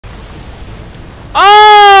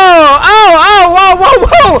Whoa, whoa,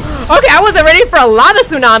 whoa! Okay, I wasn't ready for a lava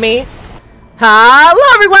tsunami. Hello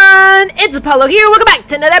everyone! It's Apollo here. Welcome back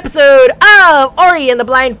to another episode of Ori and the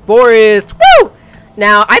Blind Forest. Woo!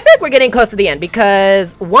 Now, I feel like we're getting close to the end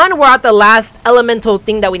because, one, we're at the last elemental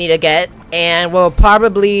thing that we need to get, and we'll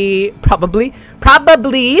probably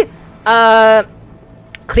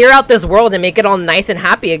clear out this world and make it all nice and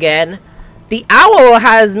happy again. The owl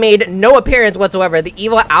has made no appearance whatsoever. The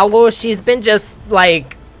evil owl, she's been just,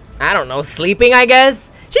 like, I don't know, sleeping, I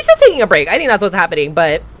guess? She's just taking a break. I think that's what's happening,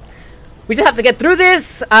 but we just have to get through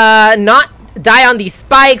this, not die on these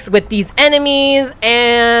spikes with these enemies,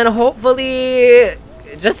 and hopefully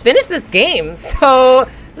just finish this game. So,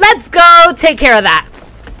 let's go take care of that.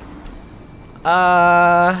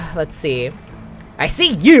 Let's see. I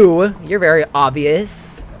see you. You're very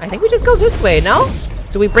obvious. I think we just go this way, no?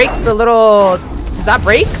 Do we break the little... Does that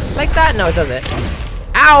break like that? No, it doesn't.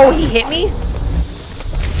 Ow, he hit me?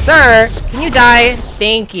 Sir, can you die?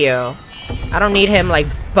 Thank you. I don't need him, like,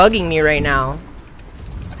 bugging me right now.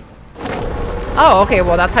 Oh, okay,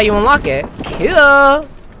 well, that's how you unlock it. Cool.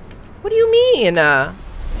 What do you mean?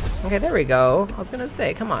 Okay, there we go. I was gonna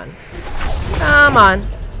say, come on. Come on.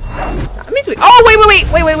 I mean, oh,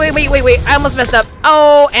 wait. I almost messed up.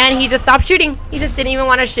 Oh, and he just stopped shooting. He just didn't even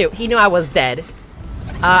want to shoot. He knew I was dead.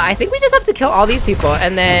 I think we just have to kill all these people,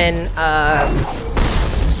 and then,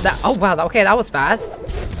 oh, wow, okay, that was fast.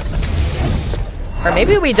 Or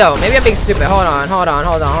maybe we don't. Maybe I'm being stupid. Hold on.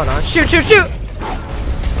 Shoot. Woo.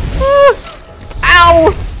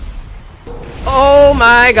 Ow! Oh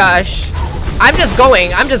my gosh. I'm just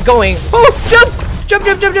going. Oh, jump!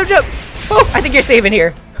 Oh, I think you're safe in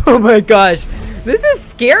here. Oh my gosh. This is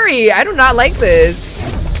scary. I do not like this.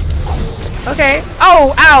 Okay.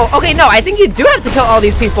 Oh, ow. Okay, no, I think you do have to kill all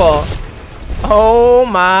these people. Oh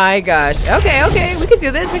my gosh. Okay. We can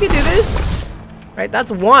do this. Right,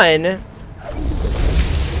 that's one.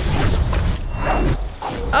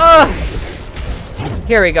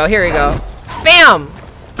 Here we go. Bam!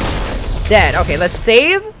 Dead. Okay, let's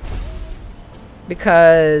save.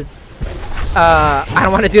 Because, I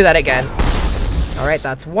don't want to do that again. Alright,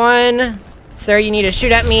 that's one. Sir, you need to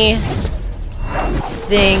shoot at me.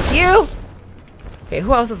 Thank you. Okay,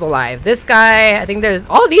 who else is alive? This guy. I think there's...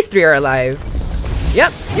 All these three are alive.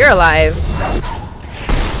 Yep, you're alive.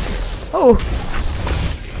 Oh.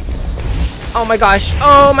 Oh my gosh.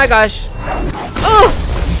 Oh!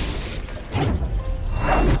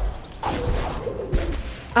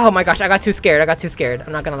 Oh my gosh, I got too scared. I'm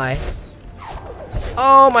not gonna lie.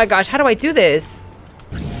 Oh my gosh, how do I do this?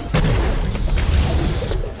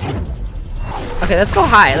 Okay, let's go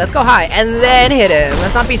high, and then hit him.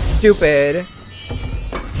 Let's not be stupid.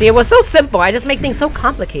 See, it was so simple. I just make things so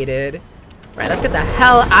complicated. Right, let's get the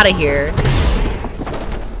hell out of here.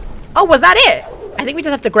 Oh, was that it? I think we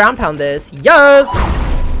just have to ground pound this. Yes!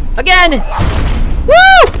 Again! Woo!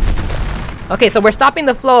 Okay, so we're stopping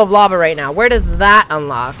the flow of lava right now. Where does that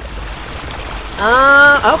unlock?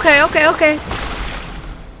 Okay.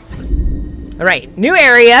 Alright, new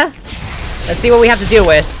area. Let's see what we have to deal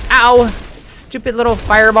with. Ow! Stupid little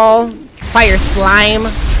fireball. Fire slime.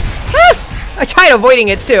 Ah! I tried avoiding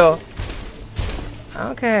it too.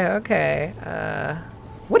 Okay.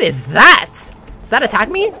 What is that? Does that attack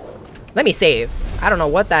me? Let me save. I don't know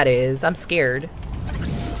what that is. I'm scared.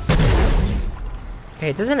 Okay,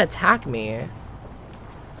 it doesn't attack me.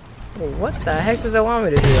 Well, what the heck does it want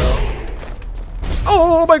me to do?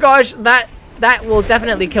 Oh my gosh, that will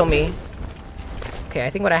definitely kill me. Okay, I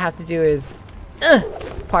think what I have to do is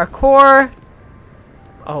parkour.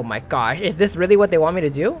 Oh my gosh, is this really what they want me to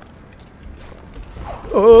do?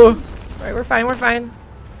 Oh, alright, we're fine.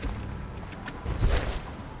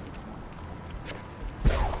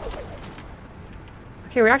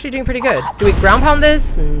 Okay, we're actually doing pretty good. Do we ground pound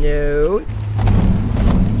this? No.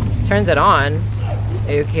 Turns it on.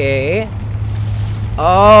 Okay.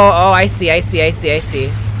 Oh, I see. Yeah.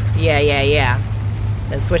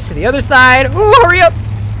 Then switch to the other side. Oh, hurry up.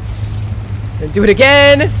 Then do it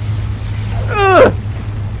again. Ugh.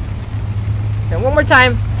 And one more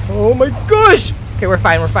time. Oh my gosh. Okay, we're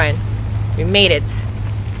fine. We made it.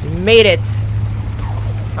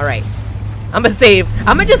 Alright. I'm gonna save.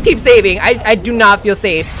 I'm gonna just keep saving. I do not feel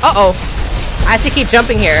safe. Uh-oh. I have to keep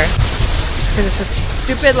jumping here. Because it's a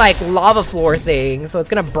stupid, like, lava floor thing. So it's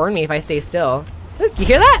gonna burn me if I stay still. Look, you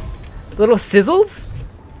hear that? Little sizzles?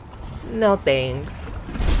 No thanks.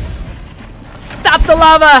 Stop the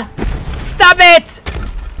lava! Stop it!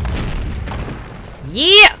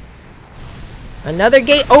 Yeah! Another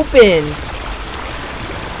gate opened.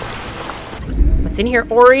 What's in here,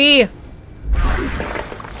 Ori?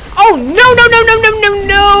 Oh, no!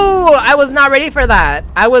 was not ready for that.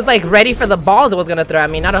 I was like ready for the balls it was gonna throw at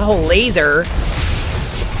me, not a whole laser.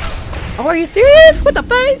 Oh, are you serious? What the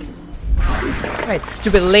fuck? Alright,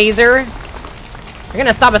 stupid laser. You're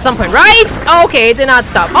gonna stop at some point, right? Oh, okay, it did not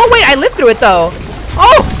stop. Oh wait, I lived through it though.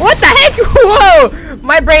 Oh, what the heck? Whoa!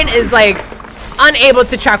 My brain is like unable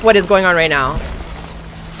to track what is going on right now.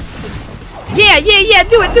 Yeah,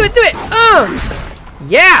 do it.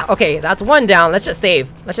 Yeah, okay, that's one down. Let's just save.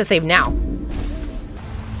 Let's just save now.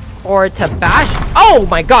 Or to bash. Oh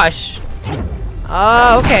my gosh.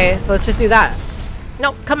 Okay, so let's just do that.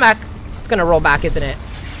 Nope, come back. It's gonna roll back, isn't it?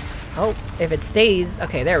 Oh, if it stays.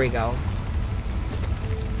 Okay, there we go.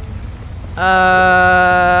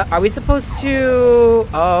 Are we supposed to...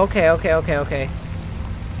 Oh, okay.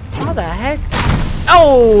 How the heck?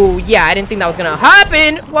 Oh, yeah, I didn't think that was gonna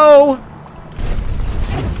happen. Whoa.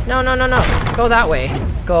 No. Go that way.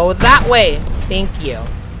 Go that way. Thank you.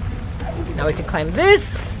 Now we can climb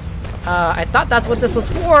this. I thought that's what this was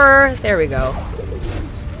for. There we go.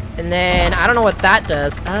 And then, I don't know what that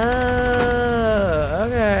does. Oh,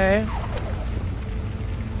 okay.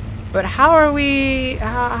 But how are we...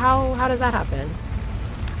 How does that happen?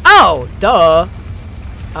 Oh, duh.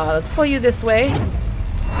 Let's pull you this way.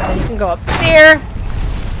 And you can go up there.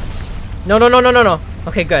 No.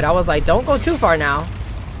 Okay, good. I was like, don't go too far now.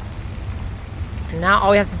 And now all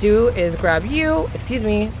we have to do is grab you. Excuse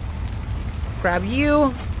me. Grab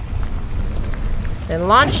you. Then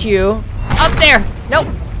launch you. Up there. Nope.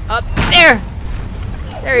 Up there.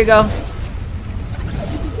 There you go.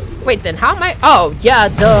 Wait, then how am I? Oh, yeah,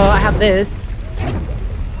 duh. I have this.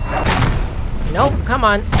 Nope. Come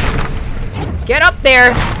on. Get up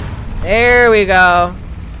there. There we go.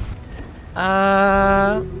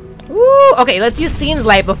 Woo. Okay, let's use Scene's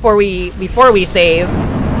Light before we save.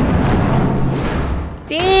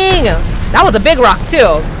 Dang! That was a big rock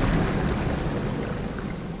too.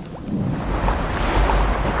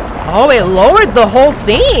 Oh, it lowered the whole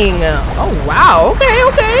thing. Oh wow. Okay.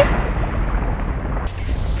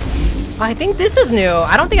 I think this is new.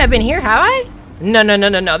 I don't think I've been here, have I? No.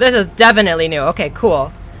 This is definitely new. Okay,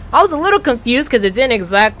 cool. I was a little confused because it didn't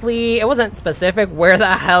exactly... It wasn't specific where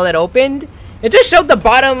the hell it opened. It just showed the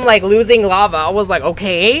bottom, like, losing lava. I was like,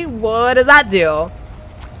 okay, what does that do?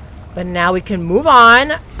 But now we can move on.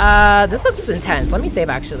 This looks intense. Let me save,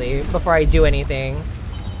 actually, before I do anything.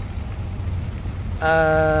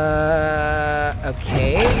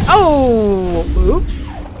 Okay. Oh!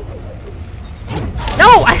 Oops.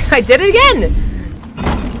 No! I did it again!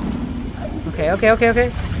 Okay.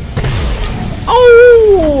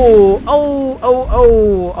 Oh!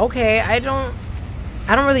 Okay, I don't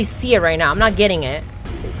really see it right now. I'm not getting it.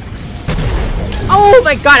 Oh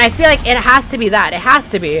my god, I feel like it has to be that. It has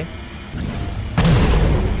to be.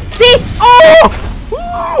 See? Oh!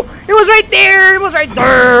 It was right there! It was right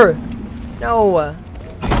there! No.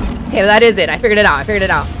 Okay, that is it. I figured it out.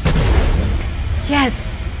 Yes!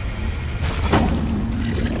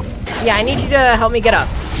 Yeah, I need you to help me get up.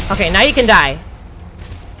 Okay, now you can die.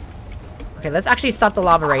 Okay, let's actually stop the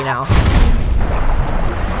lava right now.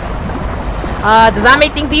 Does that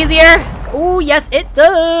make things easier? Ooh, yes, it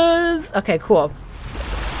does. Okay, cool.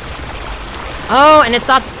 Oh, and it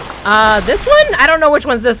stops. This one? I don't know which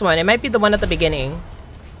one's this one. It might be the one at the beginning.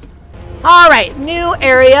 All right, new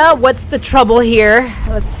area. What's the trouble here?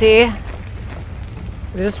 Let's see.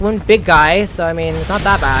 There's just one big guy, so I mean, it's not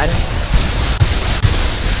that bad.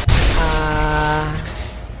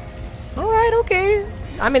 All right, okay.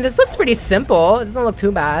 I mean, this looks pretty simple. It doesn't look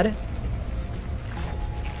too bad.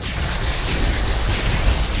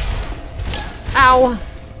 Ow.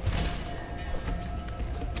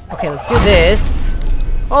 Okay, let's do this.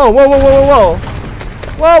 Oh, whoa.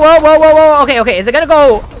 Whoa. Okay. Is it gonna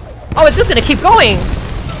go? Oh, it's just gonna keep going.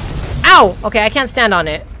 Ow. Okay, I can't stand on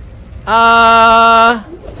it. Can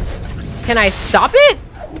I stop it?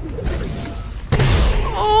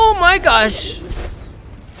 Oh my gosh.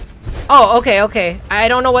 Oh, okay. I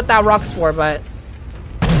don't know what that rock's for, but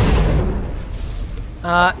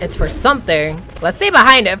it's for something. Let's stay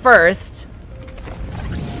behind it first.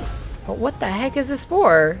 But what the heck is this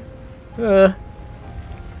for? Oh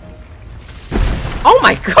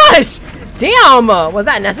my gosh! Damn! Was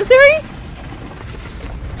that necessary?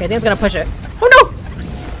 Okay, I think it's gonna push it. Oh no!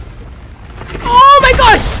 Oh my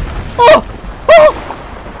gosh! Oh!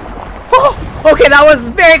 Okay, that was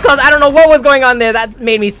very close. I don't know what was going on there. That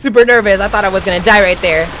made me super nervous. I thought I was gonna die right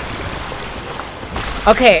there.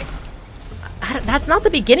 Okay. That's not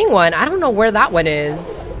the beginning one. I don't know where that one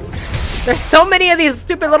is. There's so many of these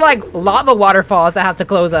stupid little, like, lava waterfalls that have to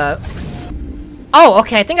close up. Oh,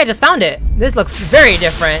 okay. I think I just found it. This looks very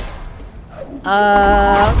different.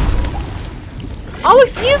 Oh,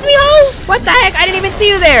 excuse me, ho! What the heck? I didn't even see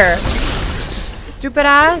you there. Stupid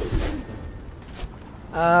ass.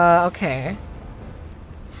 Okay.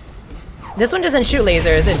 This one doesn't shoot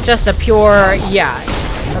lasers. It's just a pure, yeah.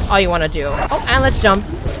 That's all you want to do. Oh, and let's jump.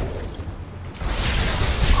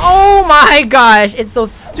 Oh my gosh. It's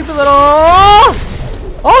those stupid little...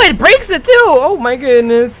 Oh, it breaks it too. Oh my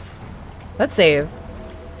goodness. Let's save.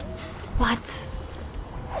 What?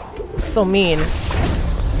 So mean.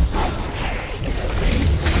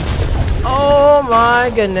 Oh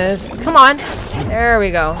my goodness. Come on. There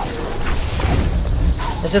we go.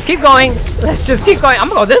 Let's just keep going. Let's just keep going. I'm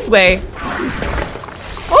gonna go this way.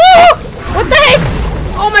 Oh! What the heck?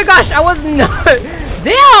 Oh my gosh, I was not...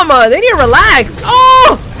 Damn! They need to relax.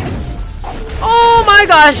 Oh! Oh my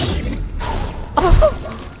gosh. Oh,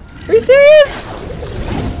 are you serious?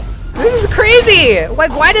 This is crazy.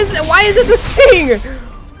 Like, why is it this thing?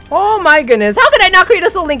 Oh my goodness. How could I not create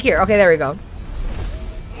a soul link here? Okay, there we go.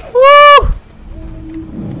 Woo!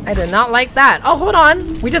 I did not like that. Oh, hold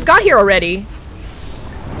on. We just got here already.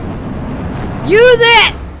 Use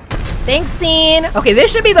it! Thanks, scene. Okay,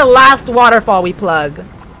 this should be the last waterfall we plug.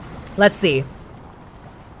 Let's see.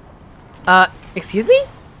 Excuse me?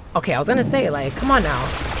 Okay, I was gonna say, like, come on now.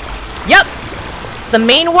 Yep! It's the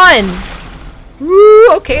main one!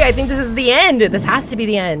 Woo! Okay, I think this is the end. This has to be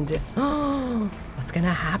the end. What's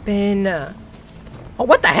gonna happen? Oh,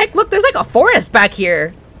 what the heck? Look, there's like a forest back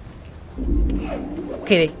here.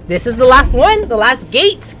 Okay, this is the last one. The last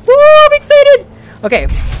gate. Woo! I'm excited! Okay.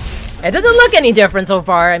 It doesn't look any different so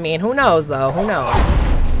far. I mean, who knows, though? Who knows?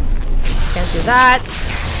 Can't do that.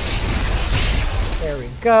 There we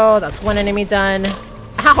go. That's one enemy done.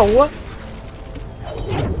 Ow!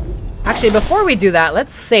 Actually, before we do that,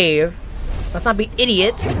 let's save. Let's not be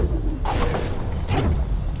idiots.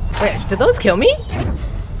 Wait, did those kill me?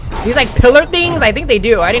 These, like, pillar things? I think they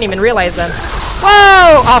do. I didn't even realize them.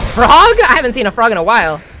 Whoa! A frog? I haven't seen a frog in a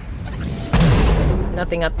while.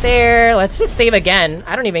 Nothing up there. Let's just save again.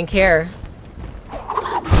 I don't even care.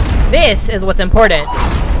 This is what's important.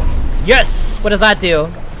 Yes! What does that do?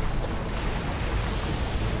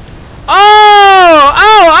 Oh!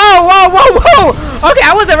 Oh! Whoa! Whoa! Whoa! Okay,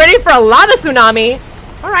 I wasn't ready for a lava tsunami.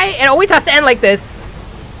 Alright, it always has to end like this.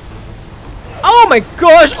 Oh my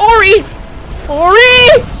gosh! Ori!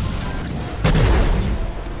 Ori!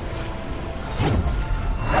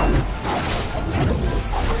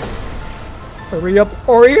 Hurry up,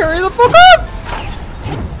 Ori, hurry the fuck up!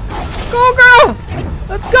 Go, girl!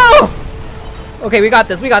 Let's go! Okay, we got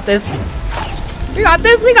this, we got this. We got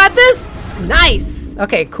this, we got this! Nice!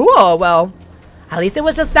 Okay, cool. Well, at least it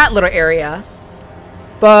was just that little area.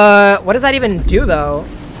 But what does that even do, though?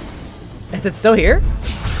 Is it still here?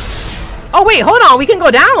 Oh, wait, hold on. We can go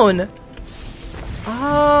down.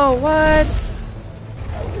 Oh, what?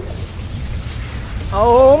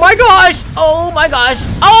 Oh my gosh! Oh my gosh!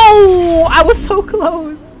 Oh! I was so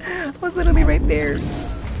close! I was literally right there.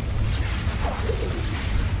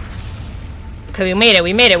 Okay, we made it,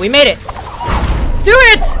 we made it, we made it! Do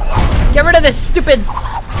it! Get rid of this stupid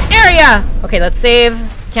area! Okay, let's save.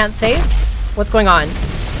 Can't save? What's going on?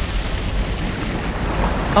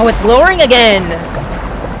 Oh, it's lowering again!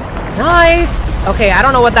 Nice! Okay, I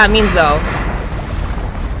don't know what that means though.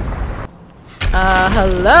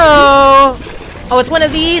 Hello? Oh, it's one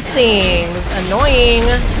of these things. Annoying.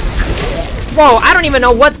 Whoa, I don't even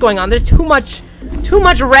know what's going on. There's too much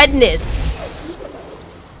redness.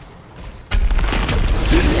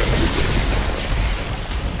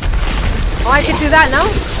 Oh, I can do that now?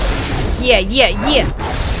 Yeah, yeah, yeah.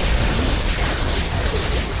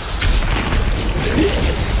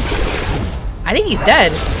 I think he's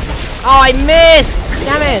dead. Oh, I missed.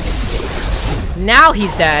 Damn it. Now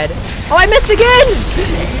he's dead. Oh, I missed again.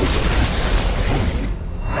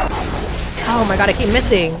 Oh my god, I keep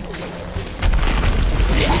missing.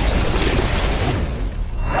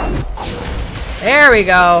 There we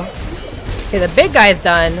go. Okay, the big guy's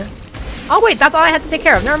done. Oh wait, that's all I had to take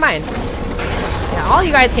care of. Never mind. Yeah, all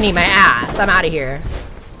you guys can eat my ass. I'm out of here.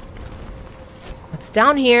 What's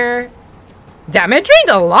down here? Damn, it drained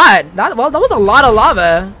a lot. That was a lot of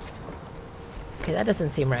lava. Okay, that doesn't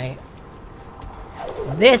seem right.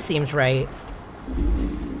 This seems right.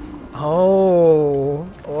 Oh.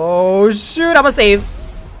 Oh, shoot. I'm gonna save.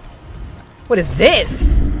 What is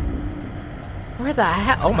this? Where the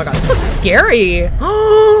heck? Oh my god, this looks scary.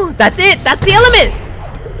 Oh, that's it. That's the element.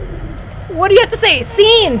 What do you have to say?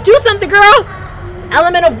 Scene, do something, girl.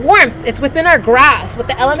 Element of warmth. It's within our grasp. With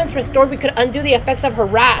the elements restored, we could undo the effects of her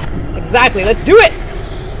wrath. Exactly. Let's do it.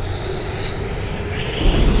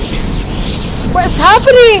 What's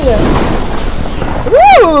happening?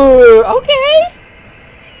 Ooh, okay.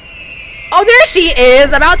 Oh, there she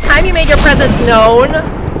is! About time you made your presence known!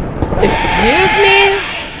 Excuse me?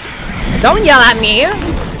 Don't yell at me!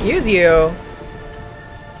 Excuse you.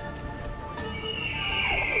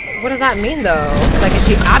 What does that mean, though? Like, is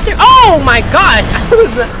she after- Oh my gosh!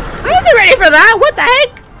 I wasn't ready for that! What the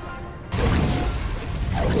heck?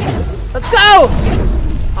 Let's go!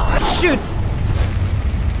 Oh, shoot!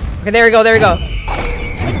 Okay, there we go, there we go.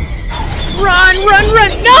 Run, run,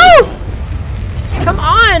 run! No! Come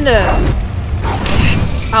on!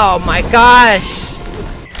 Oh my gosh!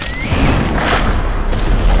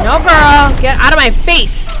 No, girl! Get out of my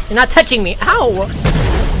face! You're not touching me. Ow!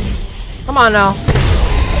 Come on now.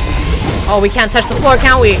 Oh, we can't touch the floor,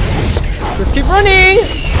 can we? Just keep running!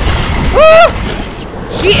 Woo!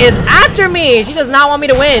 She is after me! She does not want me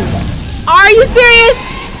to win. Are you serious?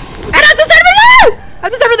 I have to start from now! I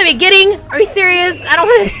have to start from the beginning. Are you serious? I don't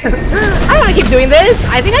want to. I don't want to keep doing this.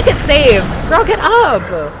 I think I can save. Girl, get up.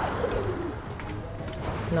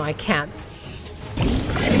 No, I can't.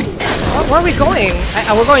 Oh, where are we going?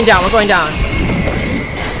 We're going down. We're going down.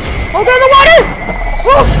 Oh, go in the water!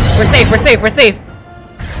 Woo! We're safe. We're safe. We're safe.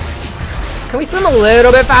 Can we swim a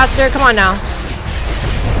little bit faster? Come on now.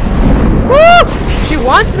 Woo! She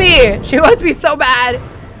wants me. She wants me so bad.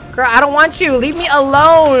 Girl, I don't want you. Leave me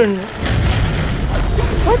alone.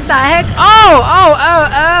 What the heck? Oh, oh, oh,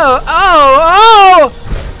 oh, oh, oh!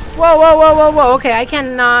 Whoa, whoa, whoa, whoa, whoa. Okay, I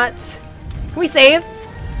cannot. Can we save?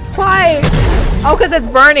 Why? Oh, because it's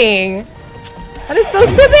burning. That is so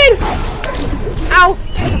stupid. Ow.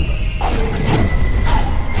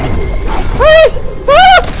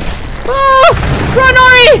 Oh, run,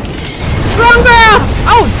 Ori! Run, girl!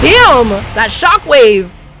 Oh, damn! That shockwave.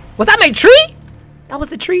 Was that my tree? That was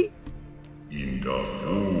the tree.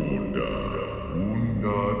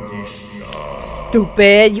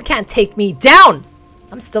 Stupid! You can't take me down!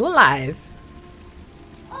 I'm still alive.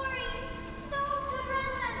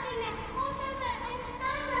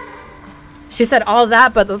 She said all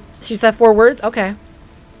that, but she said 4 words? Okay.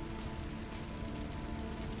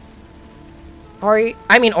 Ori,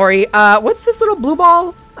 what's this little blue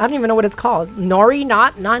ball? I don't even know what it's called. Nori,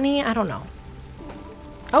 Nani? I don't know.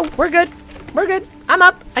 Oh, we're good. We're good. I'm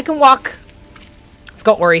up. I can walk. Let's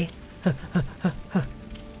go, Ori.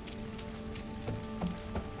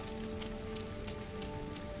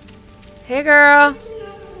 Hey, girl.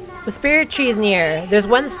 The spirit tree is near. There's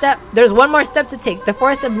one more step to take. The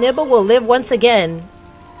forest of Nibel will live once again.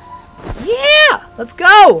 Yeah! Let's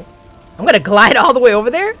go! I'm gonna glide all the way over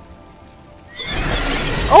there.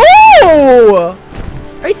 Oh!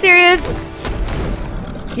 Are you serious?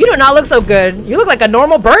 You do not look so good. You look like a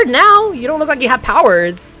normal bird now. You don't look like you have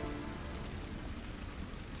powers.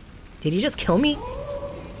 Did he just kill me?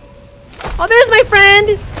 Oh, there's my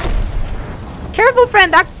friend. Careful,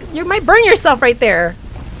 friend. That you might burn yourself right there.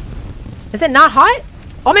 Is it not hot?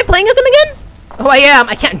 Oh, am I playing as him again? Oh, I am.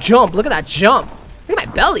 I can't jump. Look at that jump. Look at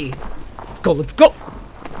my belly. Let's go. Let's go.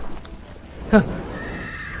 Huh.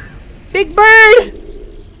 Big bird.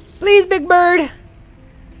 Please, big bird.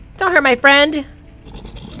 Don't hurt my friend.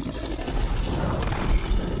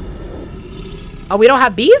 Oh, we don't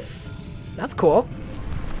have beef? That's cool.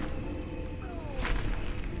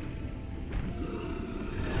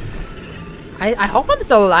 I hope I'm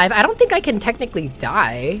still alive. I don't think I can technically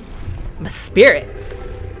die. I'm a spirit.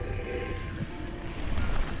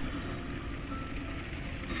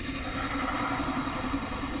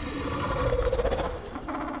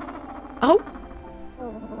 Oh.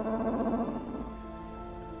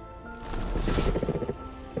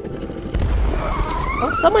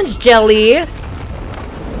 Oh, someone's jelly.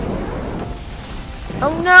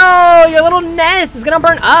 Oh no, your little nest is gonna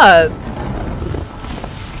burn up.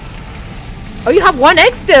 Oh, you have 1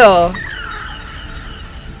 egg still.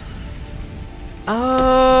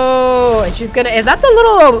 Oh, and she's gonna, is that the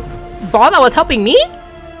little ball that was helping me?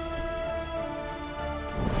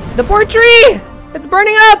 The poor tree, it's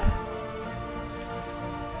burning up.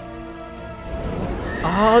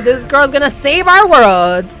 Oh, this girl's gonna save our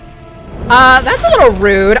world. That's a little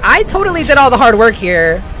rude. I totally did all the hard work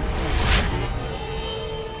here.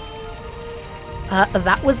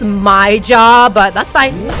 That was my job, but that's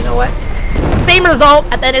fine. You know what? Same result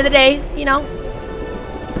at the end of the day, you know?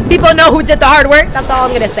 People know who did the hard work. That's all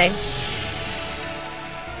I'm gonna say.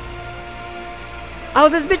 Oh,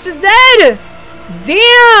 this bitch is dead!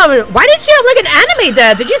 Damn! Why did she have like an anime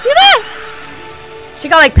death? Did you see that? She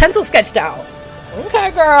got like pencil sketched out.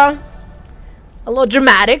 Okay, girl. A little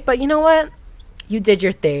dramatic, but you know what? You did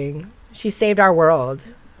your thing. She saved our world.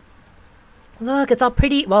 Look, it's all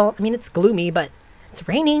pretty. Well, I mean, it's gloomy, but it's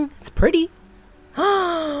raining. It's pretty.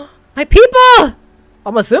 My people!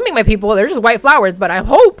 I'm assuming my people. They're just white flowers, but I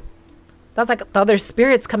hope. That's like the other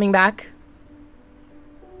spirits coming back.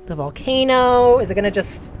 The volcano. Is it gonna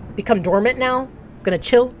just become dormant now? It's gonna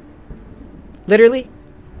chill? Literally?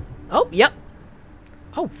 Oh, yep.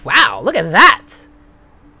 Oh, wow. Look at that.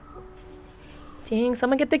 Dang,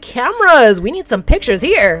 someone get the cameras. We need some pictures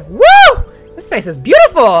here. Woo! This place is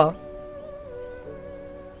beautiful.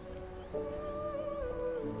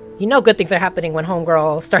 You know good things are happening when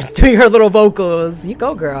homegirl starts doing her little vocals. You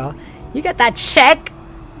go, girl. You get that check.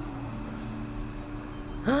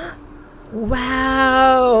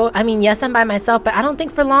 Wow. I mean, yes, I'm by myself, but I don't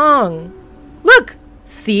think for long. Look.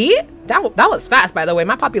 See? That was fast, by the way.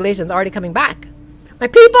 My population's already coming back. My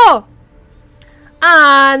people!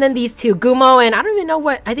 And then these two, Gumo and I don't even know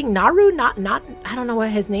what, I think Naru, I don't know what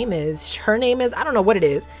his name is. Her name is, I don't know what it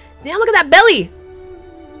is. Damn, look at that belly!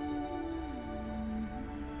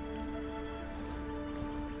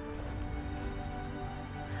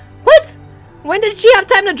 What? When did she have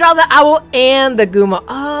time to draw the owl and the Gumo?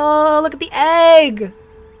 Oh, look at the egg!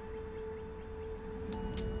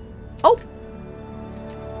 Oh!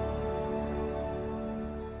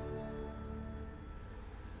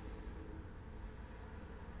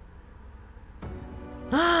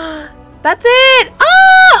 That's it!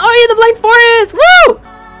 Oh! Ori the Blind Forest! Woo!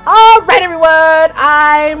 Alright, everyone!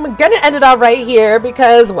 I'm gonna end it off right here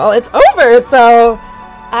because, well, it's over. So,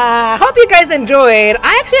 hope you guys enjoyed.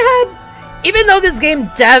 I actually had, even though this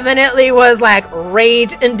game definitely was like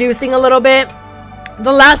rage-inducing a little bit,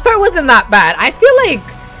 the last part wasn't that bad. I feel like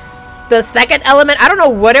the second element, I don't know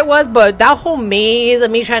what it was, but that whole maze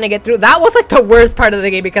of me trying to get through, that was like the worst part of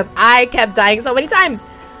the game because I kept dying so many times.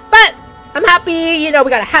 But I'm happy, you know, we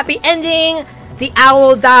got a happy ending. The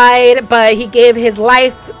owl died, but he gave his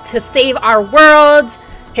life to save our world.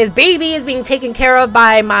 His baby is being taken care of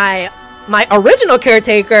by my original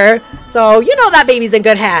caretaker. So, you know that baby's in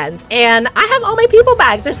good hands. And I have all my people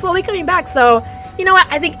back. They're slowly coming back. So, you know what?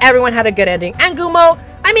 I think everyone had a good ending. And Gumo,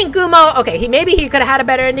 okay, maybe he could have had a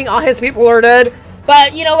better ending. All his people are dead.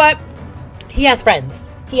 But you know what? He has friends.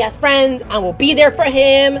 He has friends, and we'll be there for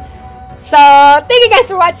him. So, thank you guys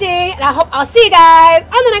for watching, and I hope I'll see you guys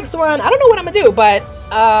on the next one. I don't know what I'm gonna do, but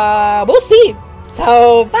we'll see.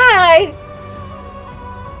 So, bye!